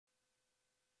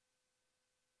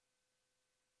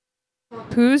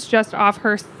Corpuz just off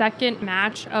her second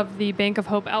match of the Bank of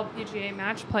Hope LPGA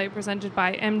match play presented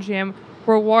by MGM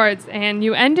Rewards, and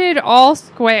you ended all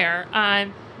square.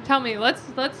 Tell me, let's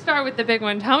start with the big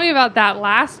one. Tell me about that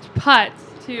last putt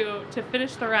to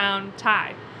finish the round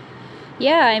tied.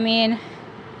 Yeah, I mean,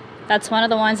 that's one of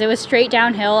the ones. It was straight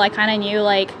downhill. I kind of knew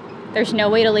like there's no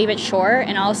way to leave it short,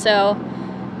 and also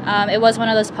it was one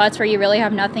of those putts where you really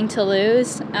have nothing to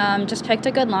lose. Just picked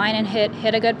a good line and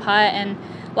hit a good putt, and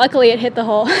luckily it hit the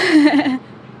hole.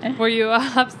 Were you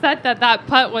upset that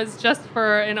putt was just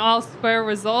for an all-square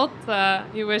result?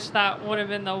 You wish that would have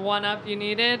been the one-up you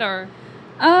needed, or?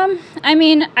 I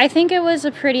mean, I think it was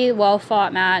a pretty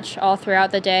well-fought match all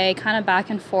throughout the day, kind of back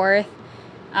and forth.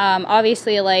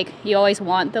 Obviously, like, you always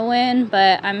want the win,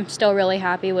 but I'm still really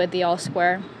happy with the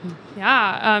all-square.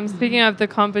 Yeah. Speaking of the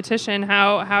competition,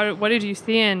 what did you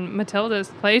see in Matilda's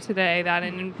play today that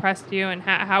impressed you, and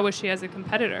how was she as a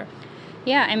competitor?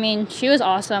 Yeah, I mean, she was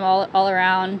awesome all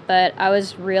around, but I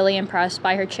was really impressed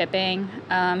by her chipping.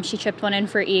 She chipped one in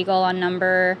for eagle on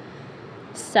number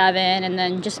 7, and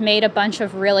then just made a bunch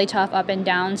of really tough up and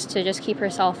downs to just keep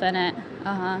herself in it.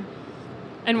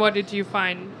 And what did you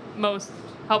find most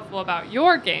helpful about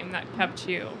your game that kept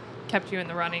you in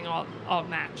the running all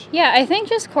match? Yeah, I think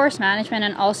just course management,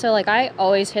 and also like I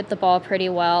always hit the ball pretty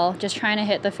well, just trying to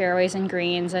hit the fairways and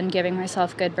greens and giving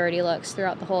myself good birdie looks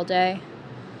throughout the whole day.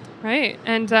 Right,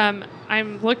 and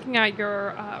I'm looking at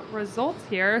your results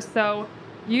here. So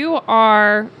you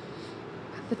are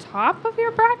at the top of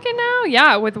your bracket now.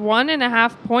 Yeah, with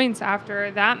 1.5 points after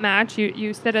that match,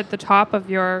 you sit at the top of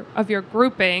your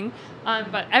grouping.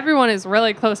 But everyone is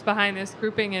really close behind. This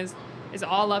grouping is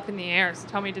all up in the air. So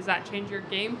tell me, does that change your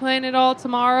game plan at all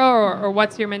tomorrow, or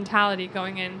what's your mentality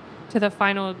going into the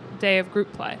final day of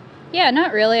group play? Yeah,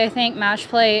 not really. I think match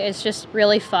play is just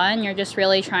really fun. You're just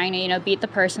really trying to, beat the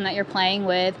person that you're playing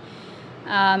with,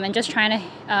 and just trying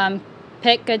to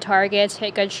pick good targets,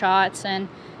 hit good shots, and,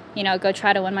 go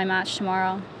try to win my match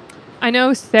tomorrow. I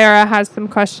know Sarah has some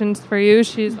questions for you.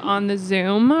 She's on the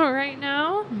Zoom right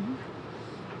now.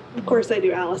 Of course I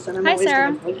do, Allison. Hi,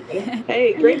 Sarah.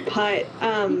 Hey, great putt.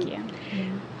 Thank you.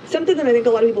 Something that I think a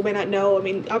lot of people may not know. I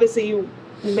mean, obviously you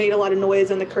made a lot of noise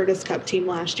on the Curtis Cup team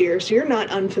last year, so you're not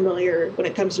unfamiliar when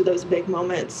it comes to those big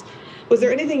moments. Was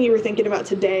there anything you were thinking about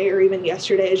today or even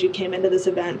yesterday as you came into this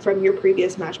event from your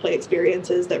previous match play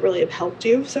experiences that really have helped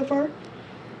you so far?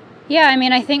 Yeah, I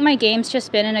mean, I think my game's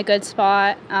just been in a good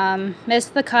spot.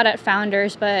 Missed the cut at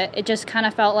Founders, but it just kind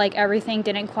of felt like everything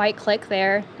didn't quite click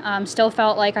there. Still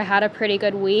felt like I had a pretty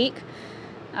good week.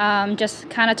 Just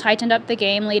kind of tightened up the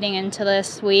game leading into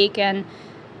this week, and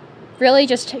really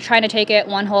just trying to take it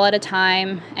one hole at a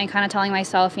time, and kind of telling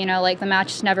myself, like the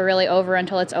match is never really over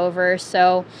until it's over.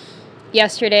 So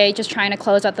yesterday, just trying to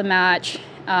close out the match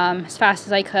as fast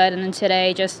as I could, and then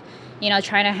today just,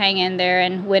 trying to hang in there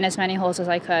and win as many holes as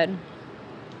I could.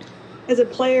 As a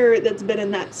player that's been in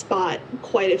that spot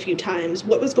quite a few times,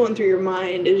 what was going through your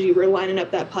mind as you were lining up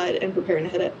that putt and preparing to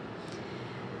hit it?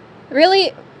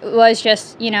 Really was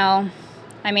just,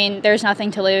 I mean, there's nothing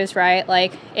to lose, right?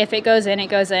 Like, if it goes in, it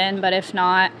goes in. But if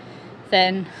not,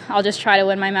 then I'll just try to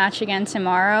win my match again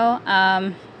tomorrow.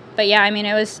 But, yeah, I mean,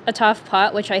 it was a tough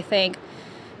putt, which I think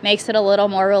makes it a little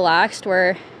more relaxed,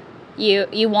 where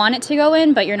you want it to go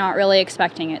in, but you're not really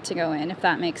expecting it to go in, if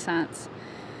that makes sense.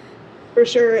 For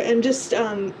sure. And just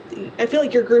I feel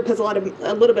like your group has a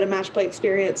little bit of match play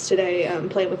experience today,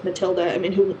 playing with Matilda, I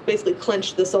mean, who basically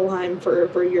clinched the Solheim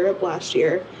for Europe last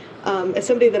year. As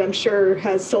somebody that I'm sure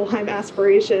has Solheim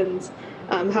aspirations,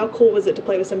 how cool was it to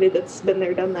play with somebody that's been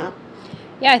there, done that?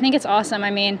 Yeah, I think it's awesome.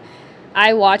 I mean,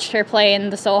 I watched her play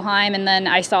in the Solheim, and then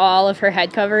I saw all of her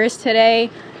head covers today,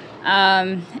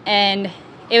 and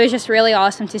it was just really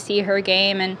awesome to see her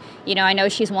game. And, I know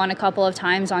she's won a couple of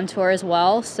times on tour as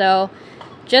well, so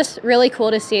just really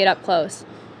cool to see it up close.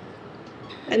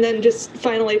 And then just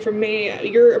finally from me,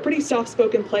 you're a pretty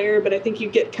soft-spoken player, but I think you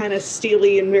get kind of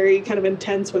steely and very kind of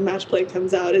intense when match play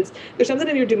comes out. There's something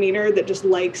in your demeanor that just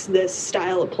likes this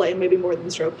style of play maybe more than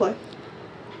stroke play?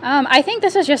 I think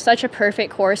this is just such a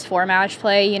perfect course for match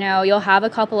play. You'll have a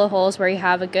couple of holes where you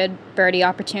have a good birdie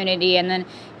opportunity, and then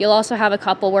you'll also have a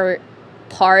couple where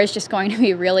par is just going to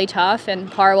be really tough,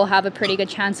 and par will have a pretty good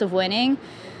chance of winning.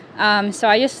 So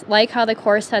I just like how the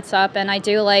course sets up, and I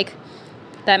do like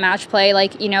that match play.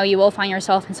 Like, you will find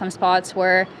yourself in some spots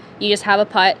where you just have a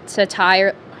putt to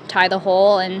tie the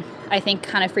hole, and I think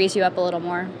kind of frees you up a little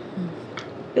more.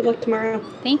 Good luck tomorrow.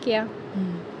 Thank you.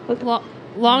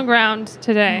 Long round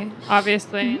today,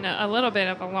 obviously, and a little bit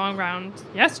of a long round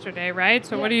yesterday, right?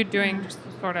 So what are you doing just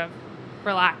to sort of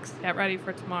relax, get ready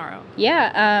for tomorrow.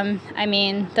 Yeah, I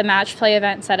mean, the match play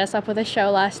event set us up with a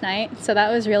show last night, so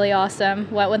that was really awesome.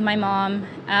 Went with my mom,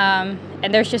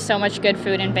 and there's just so much good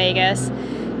food in Vegas.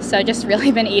 So just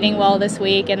really been eating well this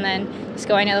week, and then just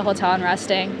going to the hotel and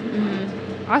resting.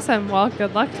 Awesome. Well,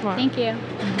 good luck tomorrow. Thank you.